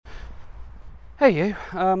Hey you,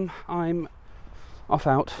 I'm off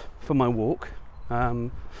out for my walk.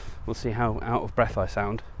 We'll see how out of breath I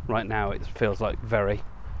sound. Right now it feels like very,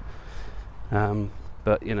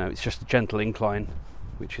 but you know, it's just a gentle incline,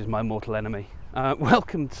 which is my mortal enemy.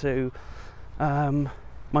 Welcome to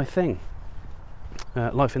my thing,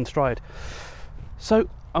 Life in Stride. So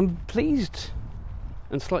I'm pleased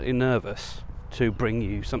and slightly nervous to bring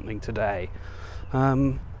you something today,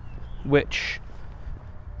 which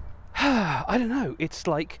I don't know, it's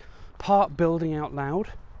like part building out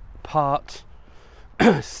loud, part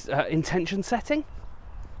intention setting,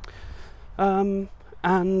 and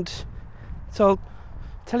so I'll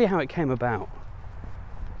tell you how it came about.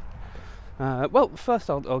 Well, first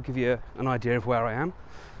I'll give you an idea of where I am.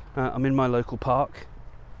 I'm in my local park,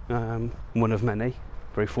 one of many.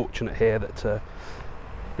 Very fortunate here that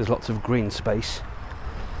there's lots of green space,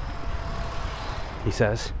 he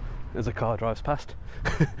says, as a car drives past.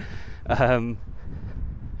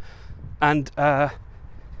 And I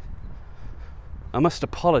must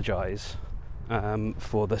apologise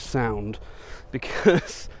for the sound,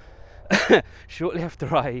 because shortly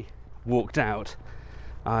after I walked out,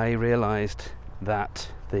 I realised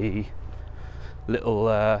that the little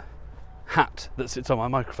hat that sits on my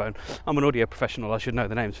microphone, I'm an audio professional, I should know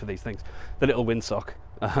the names for these things, the little windsock,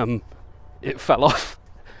 it fell off.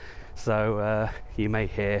 So you may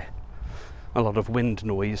hear a lot of wind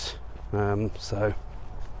noise, so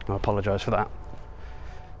I apologise for that.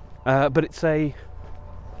 But it's an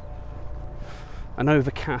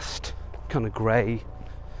overcast, kind of grey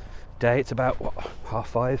day. It's about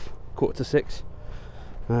 5:30,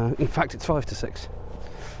 5:45. In fact, it's 5 to 6.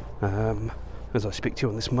 As I speak to you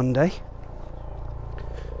on this Monday,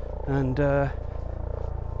 and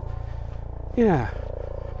yeah,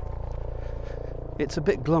 it's a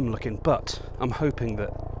bit glum looking, but I'm hoping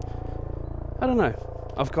that, I don't know,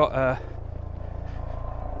 I've got a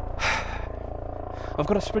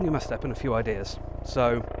spring in my step and a few ideas.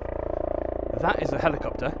 So that is a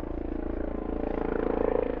helicopter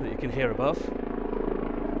that you can hear above.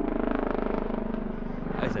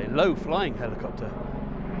 That is a low flying helicopter.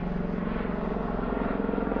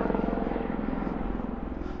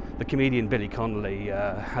 The comedian Billy Connolly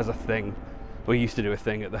has a thing, or he used to do a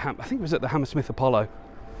thing at I think it was at the Hammersmith Apollo.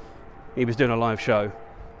 He was doing a live show,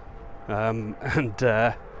 and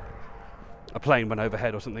a plane went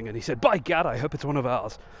overhead or something, and he said, "By Gad, I hope it's one of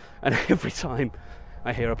ours." And every time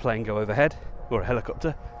I hear a plane go overhead, or a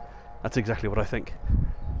helicopter, that's exactly what I think.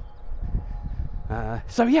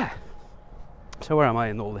 So yeah, so where am I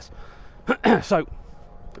in all this? So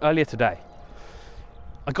earlier today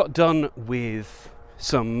I got done with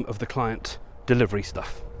some of the client delivery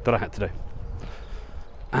stuff that I had to do,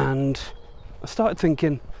 and I started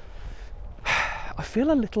thinking, I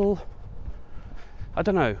feel a little, I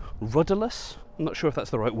don't know, rudderless. I'm not sure if that's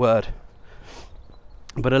the right word,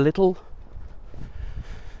 but a little,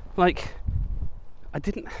 like, I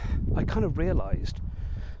kind of realised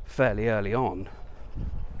fairly early on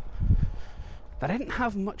that I didn't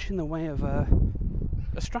have much in the way of a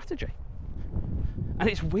strategy. And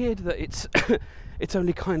it's weird that it's it's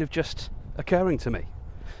only kind of just occurring to me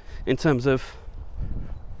in terms of,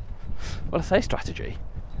 well, I say strategy.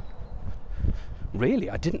 Really,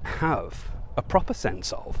 I didn't have a proper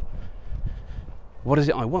sense of what is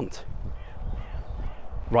it I want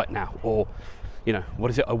right now, or, you know,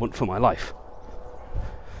 what is it I want for my life,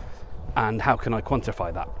 and how can I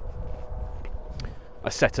quantify that. I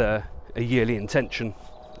set a yearly intention.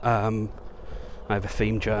 I have a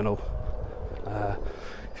theme journal.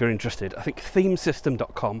 If you're interested, I think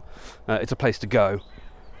themesystem.com, it's a place to go.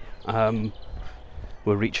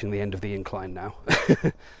 We're reaching the end of the incline now.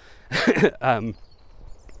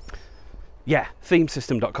 Yeah,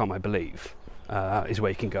 themesystem.com, I believe, is where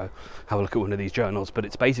you can go have a look at one of these journals. But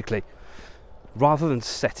it's basically, rather than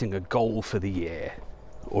setting a goal for the year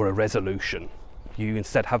or a resolution, you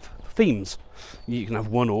instead have themes. You can have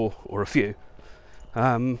one or a few.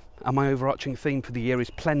 And my overarching theme for the year is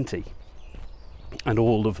plenty, and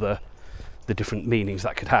all of the different meanings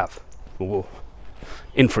that could have, or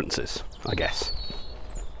inferences, I guess.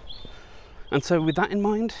 And so with that in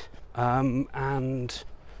mind, and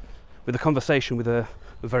with a conversation with a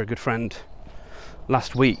very good friend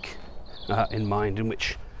last week in mind, in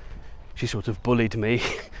which she sort of bullied me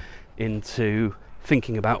into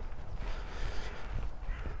thinking about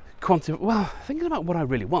thinking about what I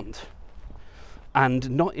really want, and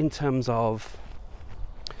not in terms of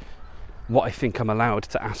what I think I'm allowed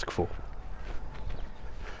to ask for.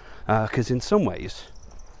 Because in some ways,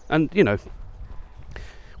 and you know,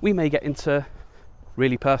 we may get into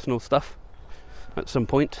really personal stuff at some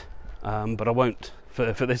point, but I won't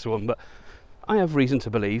for this one. But I have reason to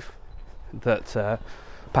believe that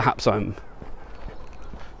perhaps I'm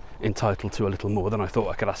entitled to a little more than I thought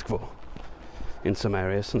I could ask for in some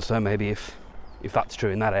areas, and so maybe if that's true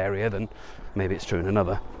in that area, then maybe it's true in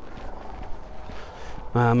another.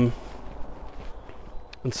 And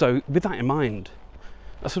so with that in mind,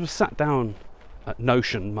 I sort of sat down at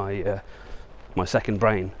Notion, my second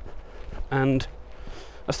brain, and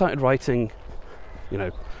I started writing,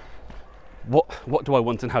 what do I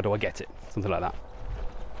want and how do I get it? Something like that.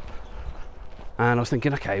 And I was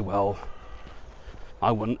thinking, okay, well, I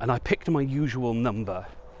want, and I picked my usual number,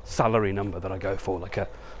 salary number that I go for, like a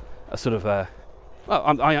sort of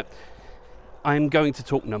I'm going to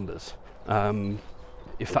talk numbers.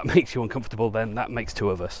 If that makes you uncomfortable, then that makes two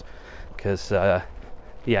of us, because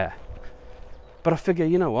yeah. But I figure,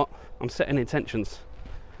 you know what? I'm setting intentions.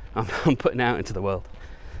 I'm putting it out into the world.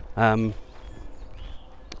 I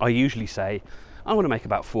usually say I want to make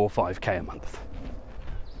about 4 or 5k a month.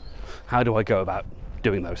 How do I go about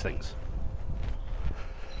doing those things?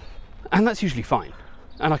 And that's usually fine.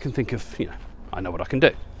 And I can think of, I know what I can do.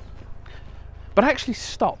 But I actually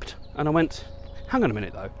stopped and I went, hang on a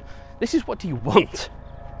minute though. This is what do you want?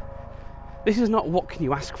 This is not what can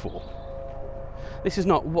you ask for. This is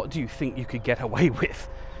not what do you think you could get away with.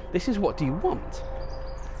 This is what do you want?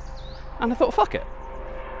 And I thought, fuck it.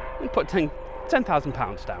 I'll put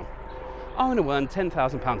 £10,000 down. I want to earn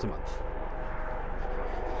 £10,000 a month.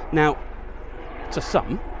 Now, to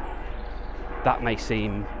some, that may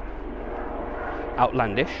seem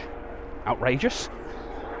outlandish, outrageous.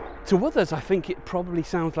 To others, I think it probably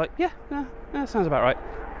sounds like, yeah, sounds about right.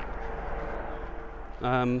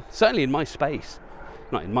 Certainly in my space,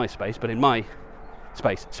 not in my space, but in my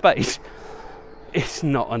space, it's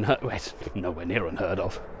not unheard. It's nowhere near unheard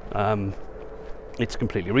of. It's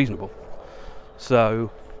completely reasonable. So,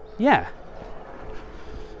 yeah,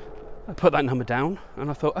 I put that number down, and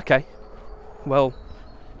I thought, okay, well,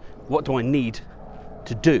 what do I need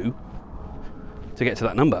to do to get to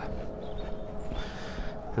that number?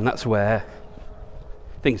 And that's where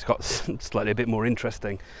things got slightly a bit more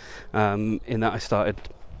interesting, in that I started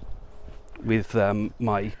with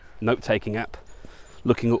my note-taking app,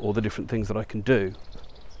 looking at all the different things that I can do,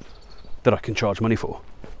 that I can charge money for.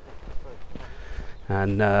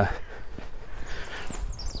 And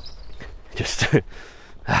just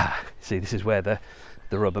see, this is where the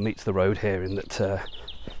rubber meets the road here, in that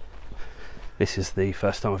this is the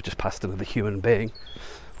first time I've just passed another human being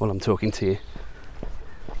while I'm talking to you.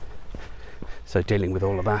 So dealing with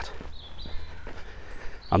all of that,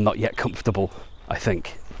 I'm not yet comfortable, I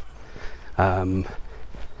think,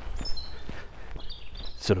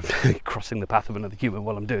 sort of crossing the path of another human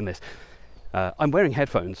while I'm doing this. I'm wearing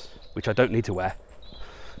headphones, which I don't need to wear,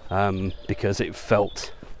 because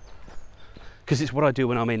it's what I do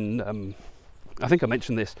when I'm in, I think I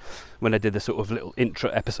mentioned this when I did the sort of little intro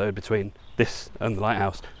episode between this and the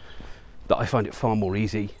Lighthouse, that I find it far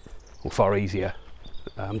easier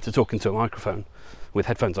to talk into a microphone with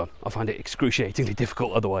headphones on. I find it excruciatingly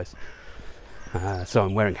difficult otherwise. So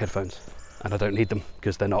I'm wearing headphones, and I don't need them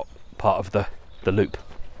because they're not part of the loop.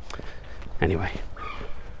 Anyway,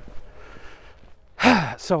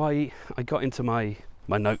 so I got into my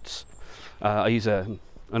notes. I use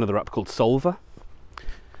another app called Solver,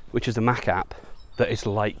 which is a Mac app that is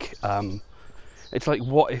like, it's like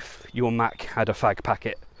what if your Mac had a fag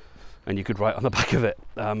packet and you could write on the back of it.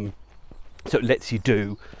 So it lets you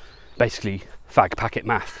do basically fag packet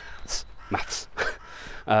maths.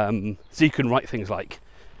 So you can write things like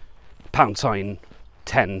 £10k,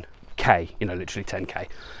 literally 10k,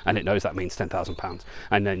 and it knows that means £10,000.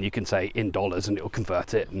 And then you can say in dollars and it'll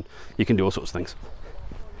convert it, and you can do all sorts of things.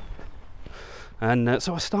 And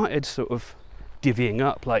so I started sort of divvying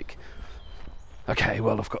up, like, okay,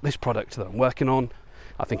 well, I've got this product that I'm working on.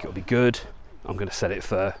 I think it'll be good. I'm going to sell it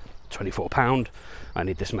for £24. I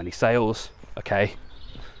need this many sales. Okay,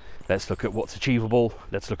 let's look at what's achievable.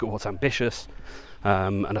 Let's look at what's ambitious.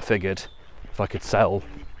 And I figured if I could sell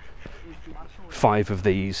 5 of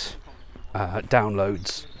these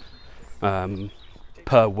downloads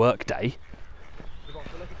per work day,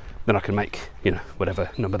 then I can make, whatever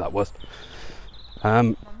number that was.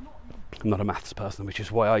 I'm not a maths person, which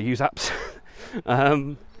is why I use apps.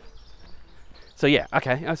 So yeah,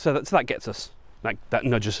 okay, so that gets us, that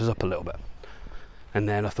nudges us up a little bit. And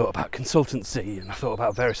then I thought about consultancy, and I thought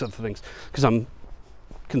about various other things, because I'm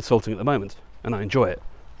consulting at the moment and I enjoy it.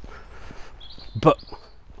 But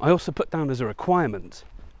I also put down as a requirement,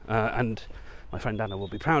 and my friend Anna will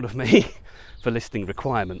be proud of me for listing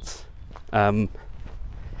requirements. I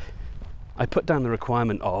put down the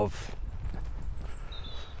requirement of,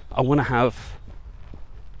 I want to have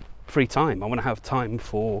free time. I want to have time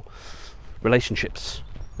for relationships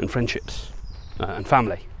and friendships and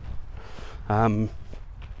family.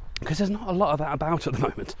 Because there's not a lot of that about at the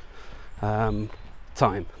moment.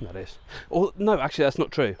 Time, that is. Or no, actually, that's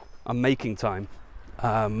not true. I'm making time,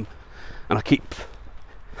 and I keep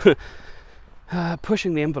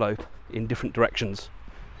pushing the envelope in different directions,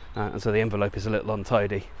 and so the envelope is a little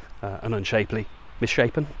untidy and unshapely,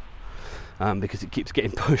 misshapen, because it keeps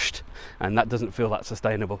getting pushed, and that doesn't feel that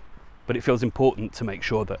sustainable. But it feels important to make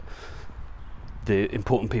sure that the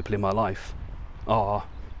important people in my life are,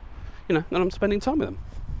 that I'm spending time with them.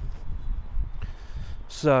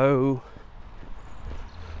 So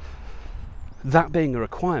that being a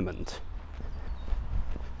requirement,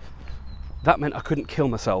 that meant I couldn't kill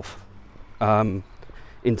myself in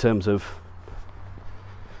terms of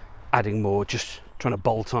adding more, just trying to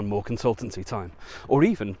bolt on more consultancy time, or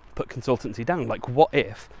even put consultancy down. Like, what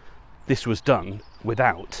if this was done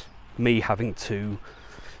without me having to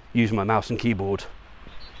use my mouse and keyboard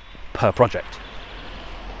per project?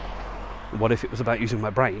 What if it was about using my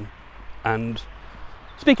brain and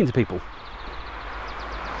speaking to people?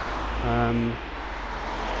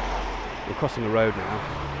 We're crossing a road now,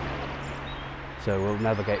 so we'll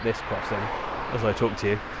navigate this crossing as I talk to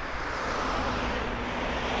you.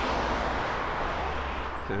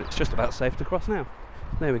 And it's just about safe to cross now.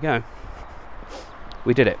 There we go.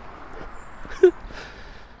 We did it.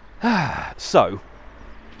 So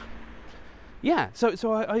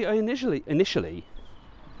I initially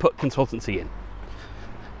put consultancy in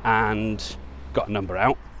and got a number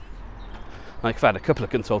out. I've had a couple of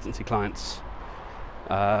consultancy clients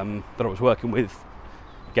that I was working with,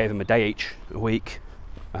 gave them a day each a week,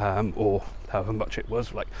 or however much it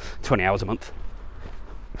was, like 20 hours a month.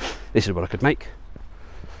 This is what I could make.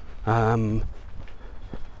 And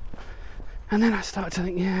then I started to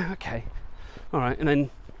think, yeah, okay, all right, and then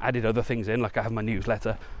added other things in, like I have my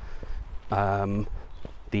newsletter.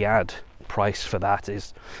 The ad price for that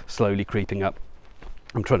is slowly creeping up.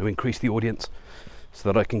 I'm trying to increase the audience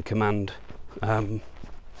so that I can command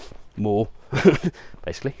more,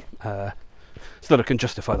 basically, so that I can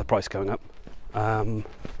justify the price going up. And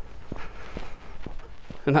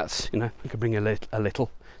that's, I could bring a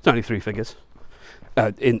little. It's only 3 figures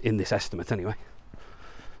in this estimate anyway.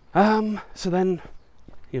 So then,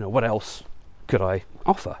 what else could I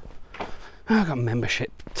offer? I've got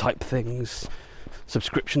membership type things,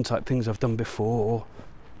 subscription type things I've done before.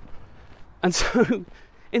 And so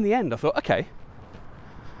in the end I thought, okay,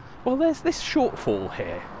 well, there's this shortfall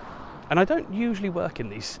here, and I don't usually work in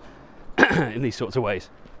these in these sorts of ways.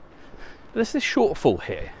 But there's this shortfall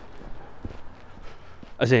here,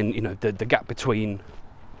 as in, the gap between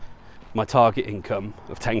my target income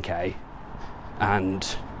of 10k and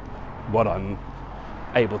what I'm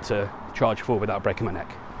able to charge for without breaking my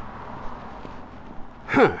neck.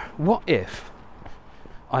 What if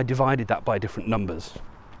I divided that by different numbers?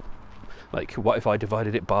 Like, what if I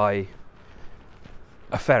divided it by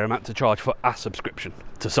a fair amount to charge for a subscription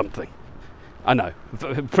to something? I know,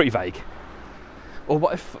 pretty vague. Or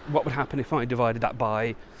what would happen if I divided that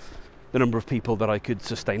by the number of people that I could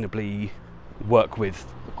sustainably work with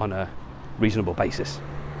on a reasonable basis?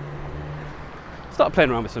 Start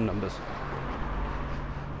playing around with some numbers.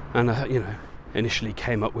 And, initially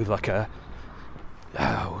came up with like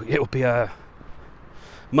it'll be a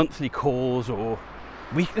monthly calls or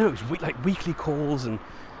weekly calls and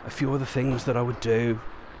a few other things that I would do.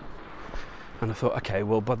 And I thought, okay,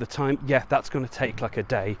 well, by the time, that's going to take like a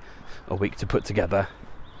day, a week to put together.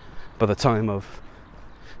 By the time I've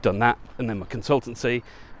done that, and then my consultancy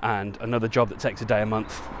and another job that takes a day a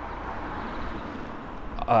month,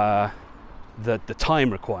 the time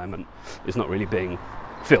requirement is not really being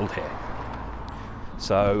filled here.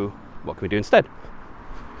 So what can we do instead?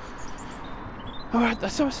 All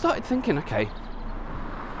right, so I started thinking, okay,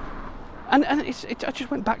 and I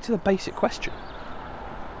just went back to the basic question: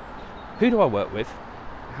 who do I work with,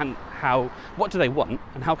 and what do they want,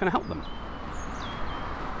 and how can I help them?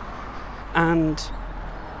 And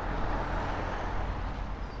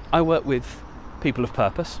I work with people of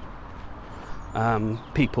purpose,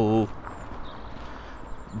 people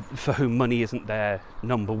for whom money isn't their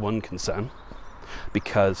number one concern,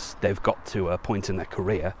 because they've got to a point in their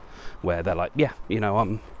career where they're like,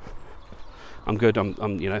 I'm good,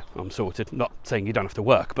 I'm sorted. Not saying you don't have to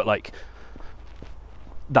work, but like,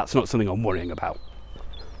 that's not something I'm worrying about.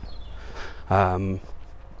 And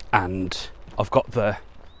I've got the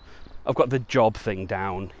job thing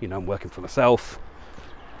down. I'm working for myself.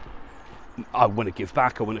 I want to give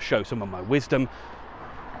back. I want to show some of my wisdom,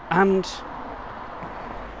 and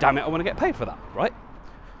damn it, I want to get paid for that, right?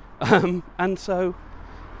 And so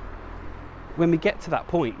when we get to that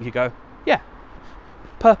point, you go, yeah,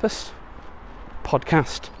 purpose,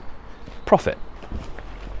 podcast, profit.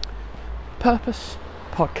 Purpose,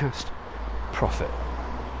 podcast, profit.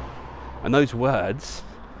 And those words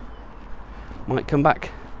might come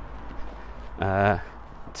back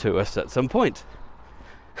to us at some point.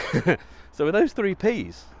 So with those 3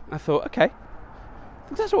 P's, I thought, okay,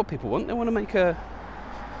 that's what people want. They want to make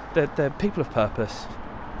they're people of purpose.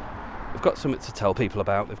 They've got something to tell people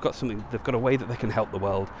about. They've got a way that they can help the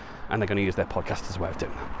world, and they're going to use their podcast as a way of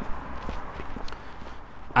doing that.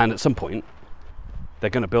 And at some point, they're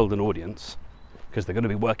going to build an audience because they're going to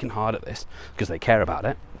be working hard at this because they care about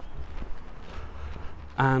it,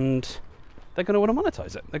 and they're going to want to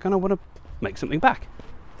monetize it. They're going to want to make something back.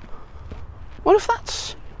 Well, if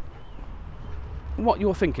that's what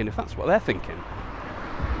you're thinking, if that's what they're thinking,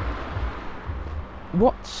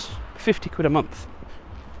 what's 50 quid a month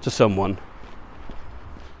to someone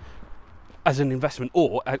as an investment,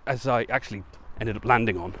 or as I actually ended up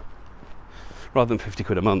landing on, rather than 50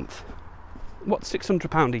 quid a month, what's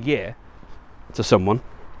 £600 a year to someone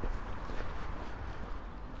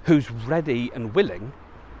who's ready and willing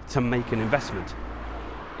to make an investment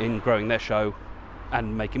in growing their show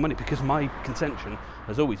and making money? Because my contention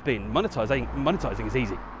has always been monetizing is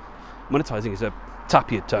easy. Monetizing is a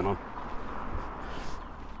tap you turn on.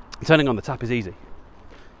 Turning on the tap is easy.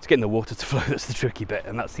 It's getting the water to flow that's the tricky bit,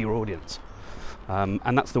 and that's your audience.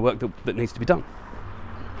 And that's the work that needs to be done.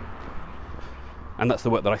 And that's the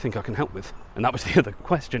work that I think I can help with. And that was the other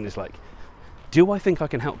question, is like, do I think I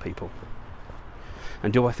can help people?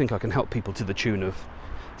 And do I think I can help people to the tune of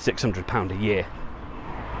 £600 a year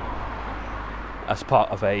as part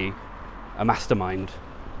of a mastermind,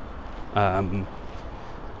 and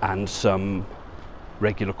some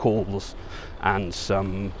regular calls and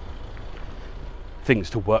some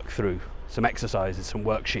things to work through, some exercises, some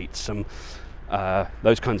worksheets, some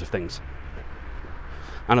those kinds of things.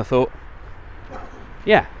 And I thought,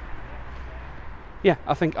 yeah,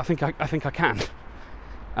 I think I can.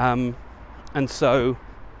 And so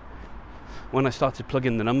when I started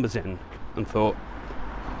plugging the numbers in and thought,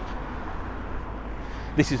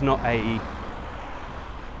 this is not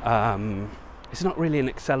it's not really an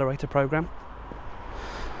accelerator program,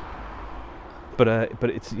 but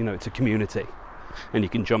it's, it's a community, and you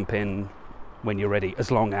can jump in when you're ready,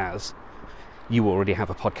 as long as you already have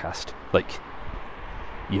a podcast. Like,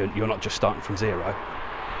 you're not just starting from zero.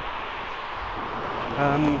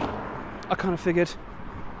 I kind of figured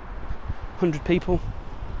 100 people.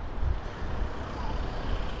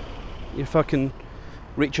 If I can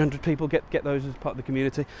reach 100 people, get those as part of the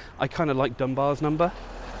community. I kind of like Dunbar's number,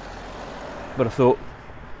 but I thought,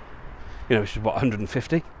 which is what,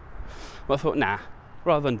 150? But I thought, nah,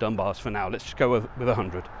 rather than Dunbar's for now, let's just go with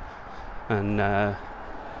 100 and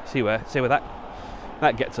see where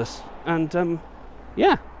that gets us. And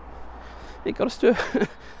it got us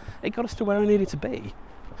to where I needed to be.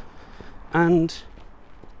 And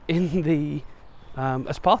in the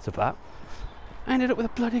as part of that, I ended up with a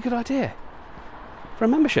bloody good idea for a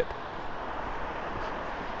membership,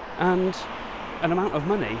 and an amount of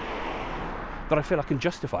money that I feel I can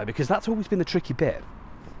justify, because that's always been the tricky bit,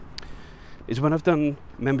 is when I've done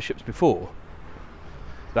memberships before.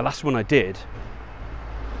 The last one I did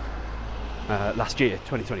last year,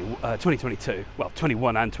 2022, well,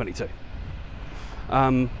 21 and 22,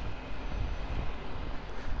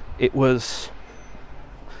 it was,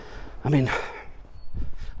 I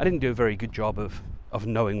didn't do a very good job of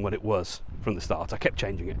knowing what it was from the start. I kept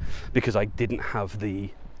changing it because I didn't have the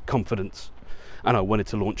confidence, and I wanted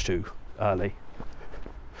to launch too early.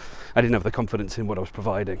 I didn't have the confidence in what I was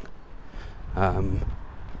providing,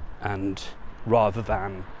 and rather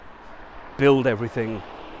than build everything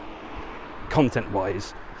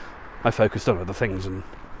content-wise, I focused on other things and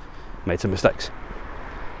made some mistakes.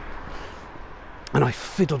 And I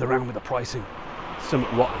fiddled around with the pricing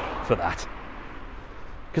somewhat for that,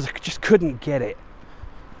 because I just couldn't get it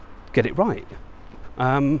right.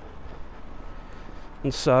 And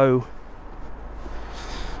so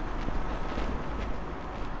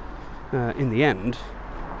in the end,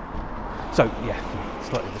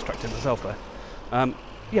 slightly distracted myself there.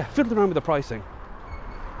 Fiddled around with the pricing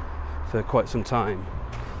for quite some time,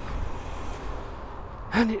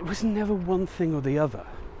 and it was never one thing or the other.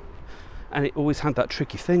 And it always had that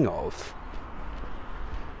tricky thing of,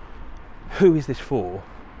 who is this for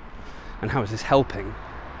and how is this helping?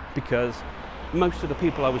 Because most of the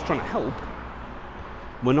people I was trying to help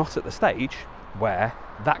were not at the stage where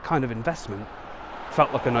that kind of investment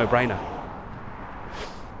felt like a no-brainer.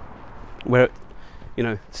 Where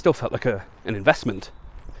it, still felt like an investment,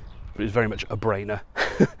 but it was very much a brainer.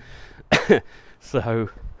 So,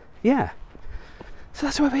 yeah. So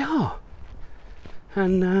that's where we are.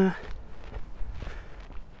 And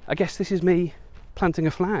I guess this is me planting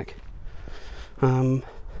a flag. I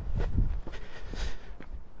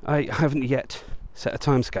haven't yet set a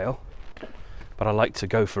timescale, but I like to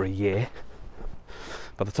go for a year.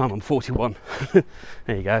 By the time I'm 41,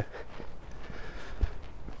 there you go.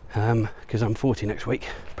 Because I'm 40 next week,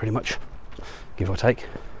 pretty much, give or take.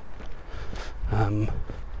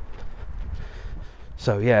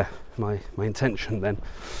 So yeah, my intention then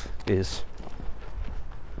is,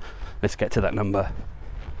 let's get to that number,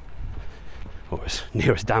 or as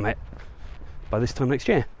near as damn it, by this time next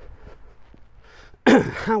year.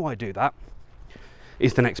 How I do that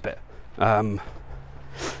is the next bit, and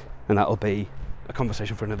that'll be a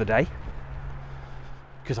conversation for another day,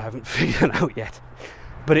 because I haven't figured it out yet.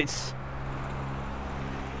 But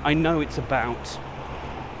I know it's about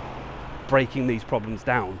breaking these problems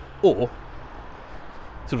down, or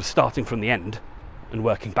sort of starting from the end and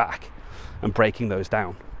working back and breaking those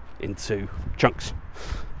down into chunks,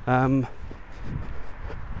 and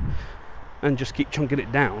just keep chunking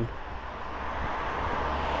it down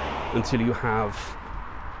until you have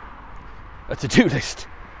a to-do list,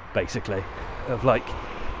 basically, of like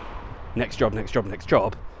next job,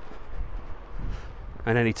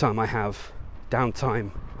 and any time I have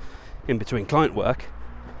downtime in between client work,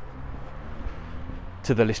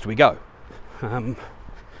 to the list we go. And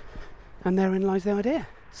therein lies the idea.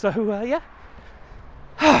 So yeah.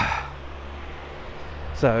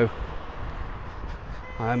 So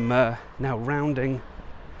I'm now rounding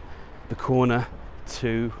the corner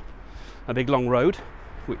to a big long road,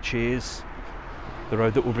 which is the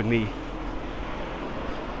road that will bring me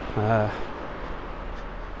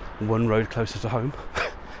one road closer to home.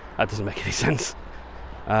 That doesn't make any sense.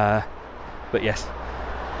 But yes,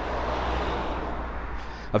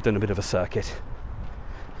 I've done a bit of a circuit.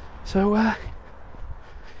 So there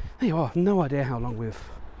you are. No idea how long we've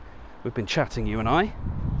been chatting, you and I.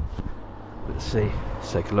 Let's see.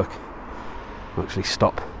 Let's take a look. I'll actually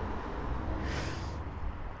stop.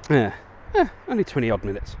 Yeah, only 20 odd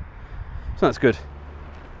minutes. So that's good.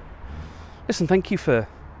 Listen, thank you for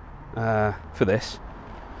this,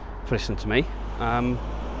 for listening to me, and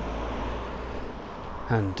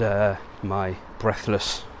my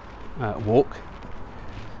breathless walk.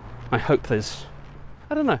 I hope there's,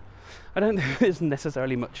 I don't think there's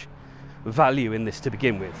necessarily much value in this to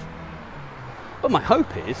begin with, but my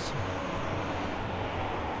hope is,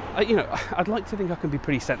 I'd like to think I can be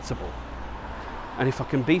pretty sensible, and if I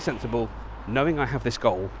can be sensible, knowing I have this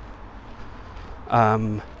goal,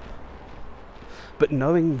 but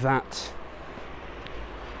knowing that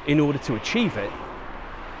in order to achieve it,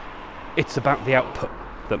 it's about the output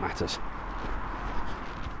that matters.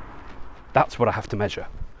 That's what I have to measure.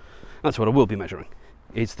 That's what I will be measuring.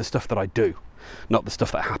 It's the stuff that I do, not the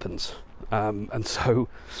stuff that happens. And so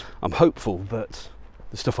I'm hopeful that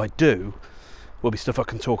the stuff I do will be stuff I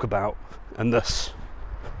can talk about, and thus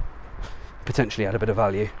potentially add a bit of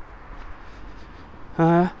value.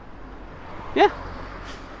 Yeah.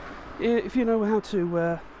 If you know how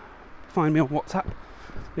to find me on WhatsApp,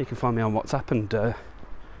 you can find me on WhatsApp and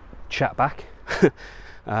chat back.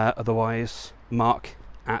 Otherwise,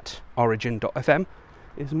 mark@origin.fm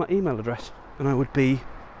is my email address, and I would be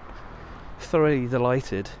thoroughly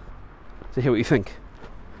delighted to hear what you think.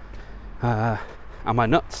 Am I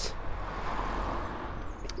nuts?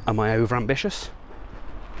 Am I overambitious?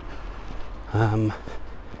 I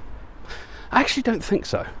actually don't think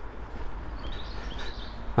so.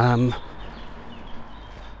 I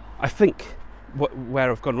think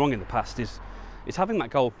where I've gone wrong in the past is having that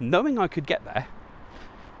goal, knowing I could get there,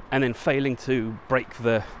 and then failing to break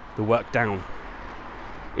the work down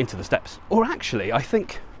into the steps. Or actually, I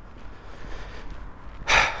think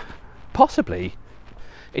possibly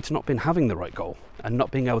it's not been having the right goal and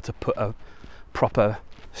not being able to put a proper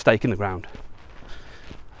stake in the ground,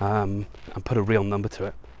 and put a real number to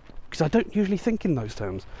it, because I don't usually think in those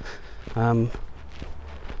terms.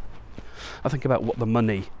 I think about what the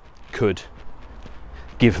money could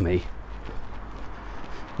give me,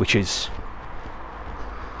 which is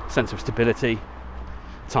a sense of stability,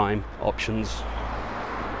 time, options,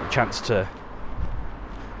 a chance to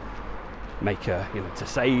make to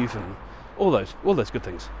save, and all those good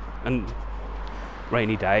things, and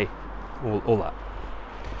rainy day, all that.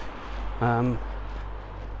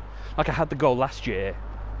 Like I had the goal last year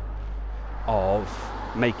of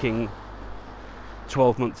making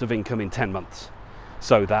 12 months of income in 10 months,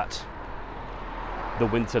 so that the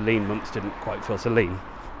winter lean months didn't quite feel so lean.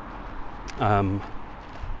 And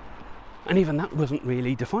even that wasn't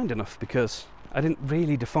really defined enough, because I didn't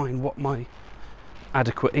really define what my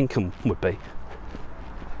adequate income would be.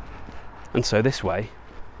 And so this way,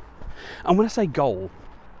 and when I say goal,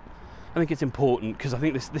 I think it's important, because I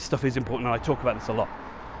think this stuff is important, and I talk about this a lot.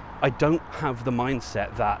 I don't have the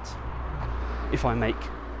mindset that if I make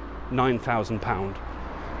 £9,000,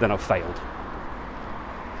 then I've failed.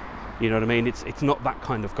 You know what I mean? It's not that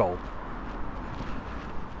kind of goal.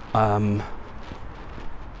 I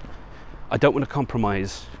don't want to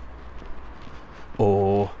compromise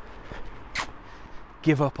or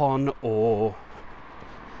give up on or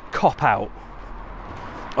cop out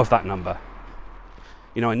of that number.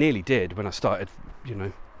 You know, I nearly did when I started,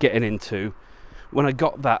 getting into, when I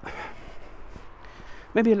got that,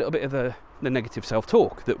 maybe a little bit of the negative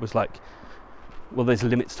self-talk that was like, well, there's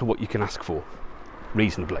limits to what you can ask for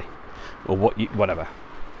reasonably, or whatever.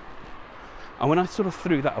 And when I sort of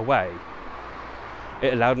threw that away,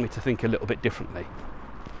 it allowed me to think a little bit differently,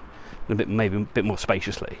 maybe a bit more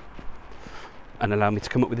spaciously, and allowed me to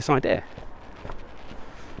come up with this idea.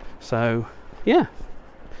 So, yeah,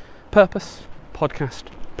 purpose, podcast,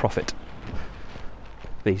 profit.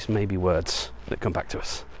 These may be words that come back to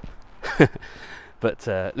us. But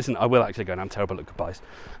listen, I will actually go now. I'm terrible at goodbyes.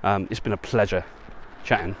 It's been a pleasure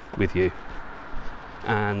chatting with you,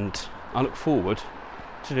 and I look forward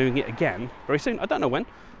to doing it again very soon. I don't know when.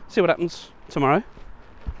 See what happens tomorrow.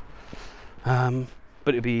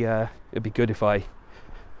 But it'd be good if I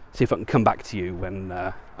see if I can come back to you when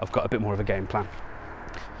I've got a bit more of a game plan.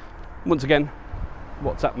 Once again,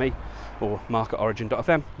 WhatsApp me or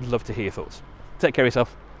mark@origin.fm. Love to hear your thoughts. Take care of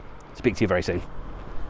yourself. Speak to you very soon.